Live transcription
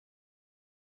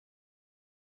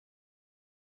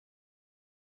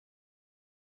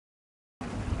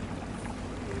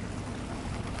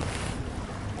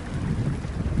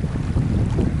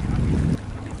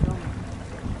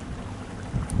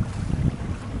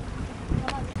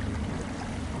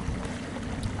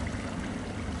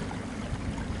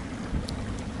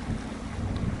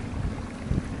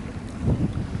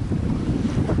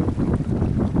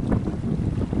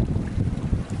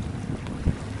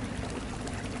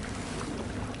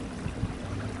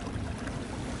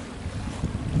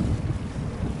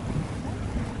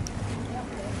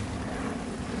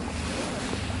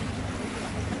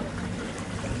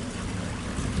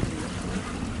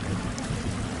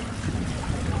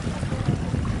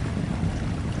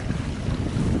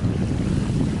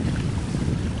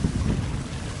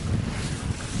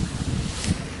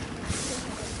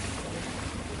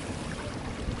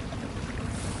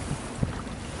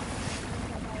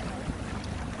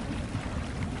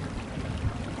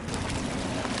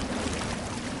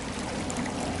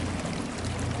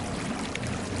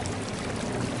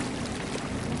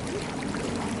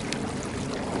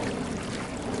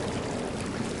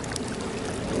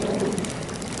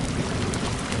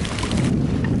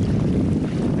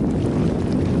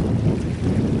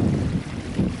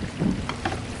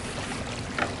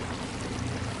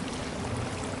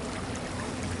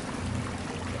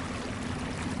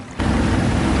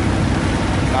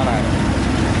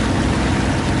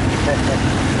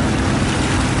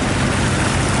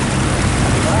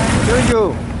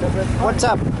What's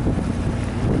up?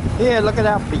 Here, look at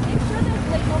that. I'm sure there's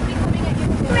like nobody coming at you.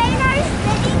 Trainers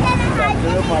sitting in a high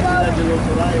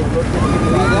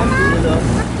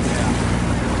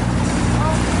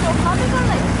So how does that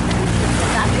like?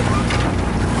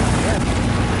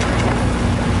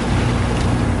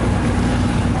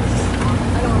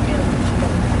 I don't want to be able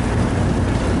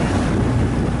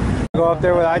to. Go up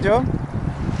there with Ajo?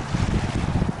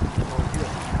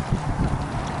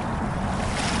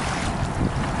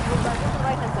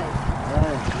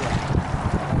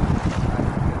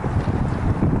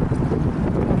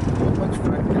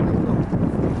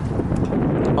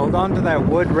 Hold on to that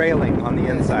wood railing on the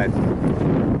inside.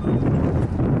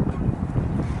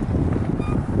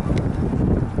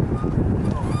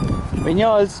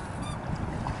 Viñols.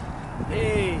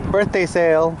 Hey. Birthday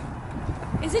sale.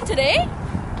 Is it today?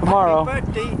 Tomorrow. Happy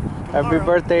birthday. Happy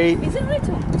birthday Is it really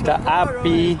tomorrow? to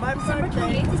Appy. My December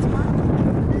birthday. 28th is tomorrow.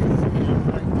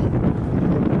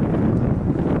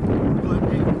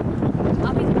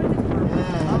 Appy's birthday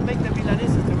tomorrow. I'll make the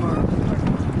milanesa tomorrow.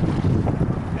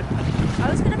 I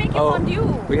was gonna make you Oh, fondue.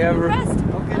 we have You her- rest. Okay, I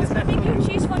was let's gonna have make you fondue.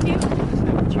 cheese fondue.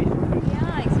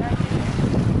 Yeah, exactly.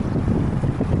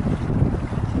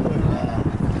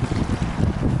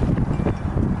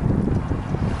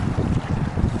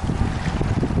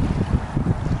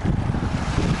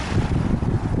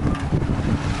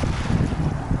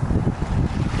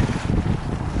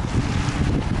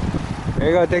 There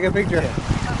you go, take a picture.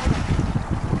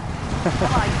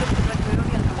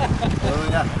 Oh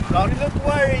yeah. Don't look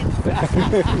worried.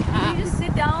 Can you just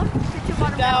sit down? Sit your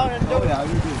bottom Down down. and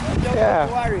don't Yeah.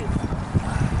 look worried.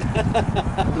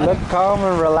 Look calm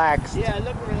and relaxed. Yeah,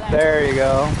 look relaxed. There you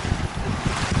go.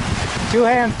 2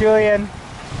 hands, Julian.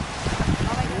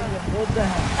 Hold the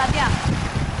hand. Satya.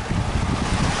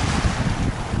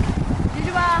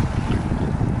 Jujuba.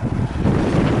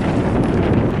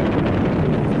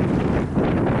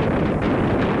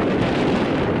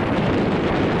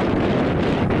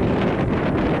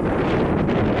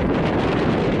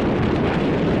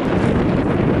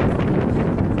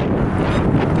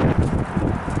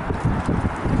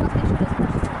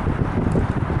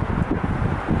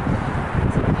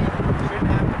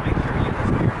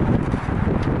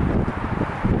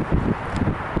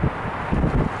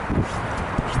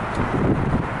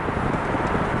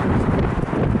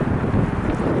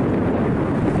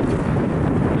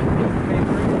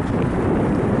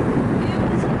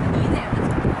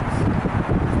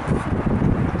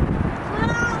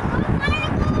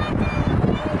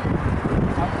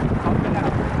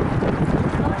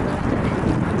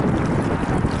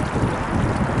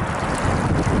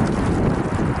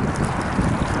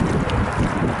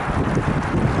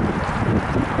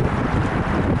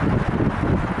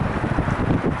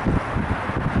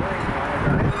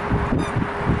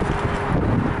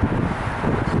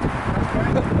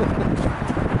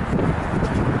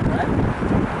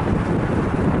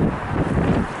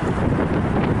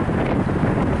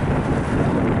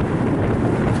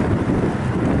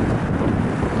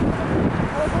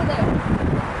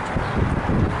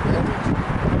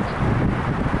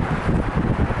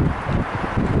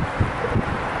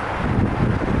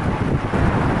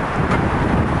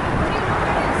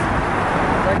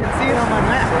 I can see it on my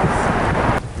map.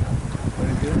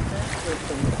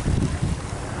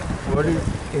 What is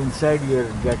inside your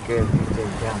jacket? It's a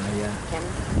camera, yeah.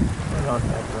 Not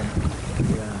that one.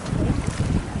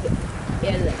 Yeah.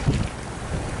 Air there.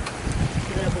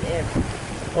 Fill it up with air.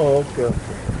 Oh, okay,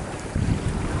 okay.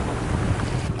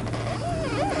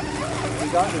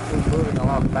 We got this thing moving a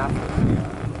lot faster.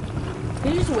 Can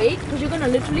you just wait? Because you're gonna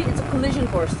literally, it's a collision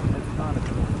course. It's not a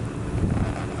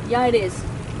Yeah, it is.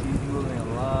 He's moving a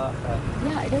lot faster.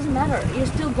 Yeah, it doesn't matter. You're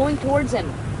still going towards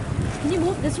him. Can you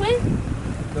move this way?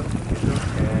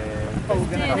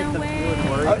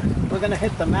 We're gonna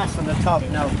hit the mast on the top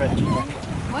now, Fred.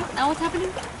 What? Now what's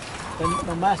happening?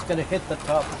 The mast gonna hit the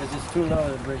top because it's too low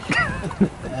the bridge.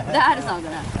 That is not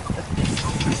gonna happen.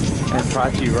 And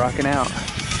Prachi rocking out.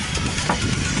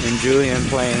 And Julian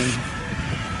playing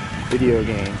video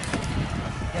games.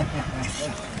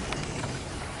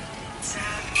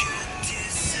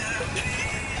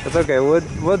 It's okay.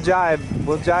 We'll jibe.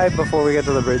 We'll jibe before we get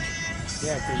to the bridge.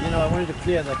 Yeah, because you know I wanted to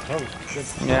clear the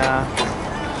coast. Yeah.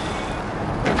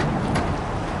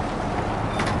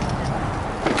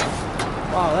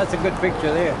 Wow, that's a good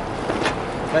picture there.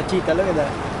 Rachita, look at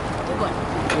that. Good one.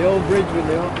 The old bridge with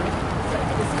the old...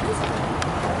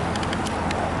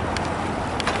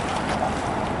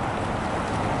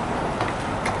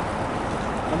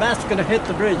 The mast's gonna hit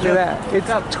the bridge. Look at that.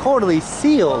 It's totally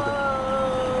sealed.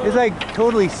 It's like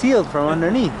totally sealed from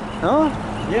underneath. No?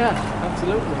 Yeah,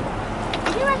 absolutely.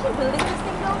 Can you actually building this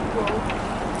thing though? Whoa.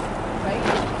 Right?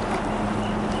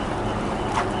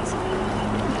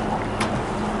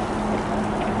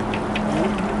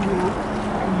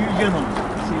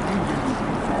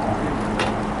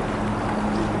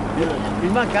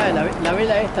 Filma acá, la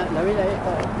vela esta.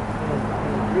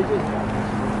 Bridges.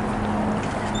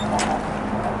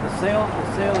 The sail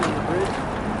and the bridge.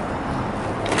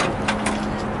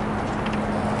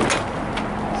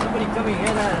 Somebody coming in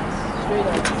at us, straight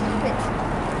at us.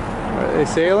 Are they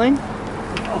sailing?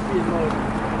 Off the road.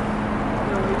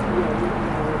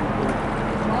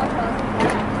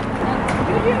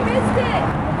 Dude, you missed it!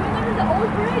 We're going under the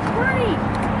old bridge, hurry!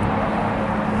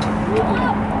 Go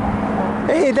up!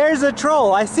 Hey, there's a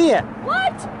troll. I see it.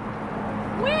 What?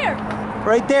 Where?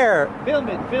 Right there. Film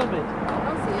it. I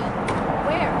don't see it.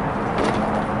 Where?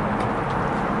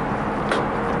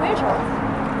 Where's yours?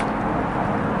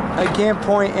 I can't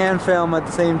point and film at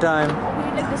the same time.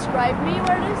 Can you like describe me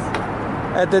where it is?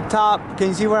 At the top, can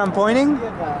you see where I'm pointing?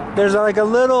 There's like a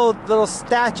little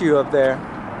statue up there.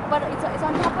 But it's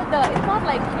on top of the, it's not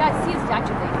like, yeah, I see a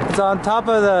statue thing. It's on top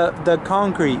of the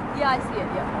concrete. Yeah, I see it,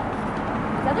 yeah.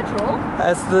 Is that the troll?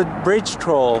 That's the bridge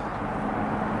troll.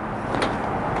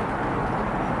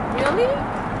 Really?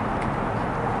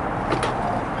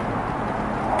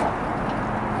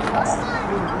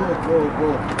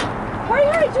 Go. Hurry,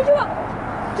 Joshua!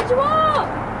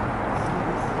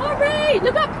 Hurry,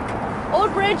 look up!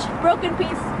 Old bridge, broken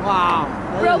piece. Wow.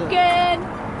 Broken.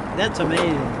 That's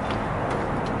amazing.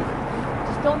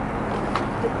 Just don't,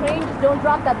 the crane, just don't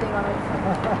drop that thing on it.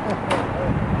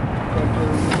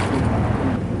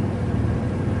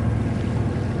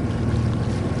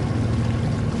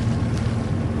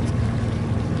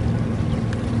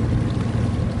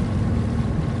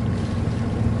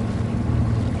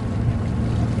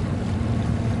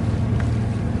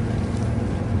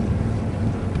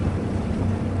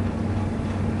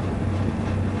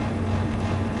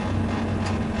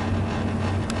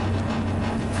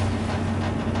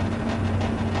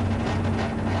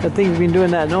 That thing's been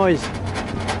doing that noise. Daddy,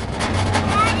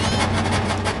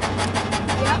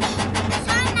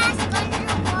 sun mask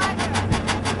underwater.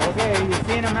 Okay, you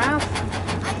seeing a mouse?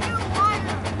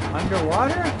 Underwater.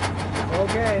 Underwater?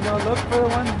 Okay, no, look for the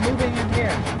ones moving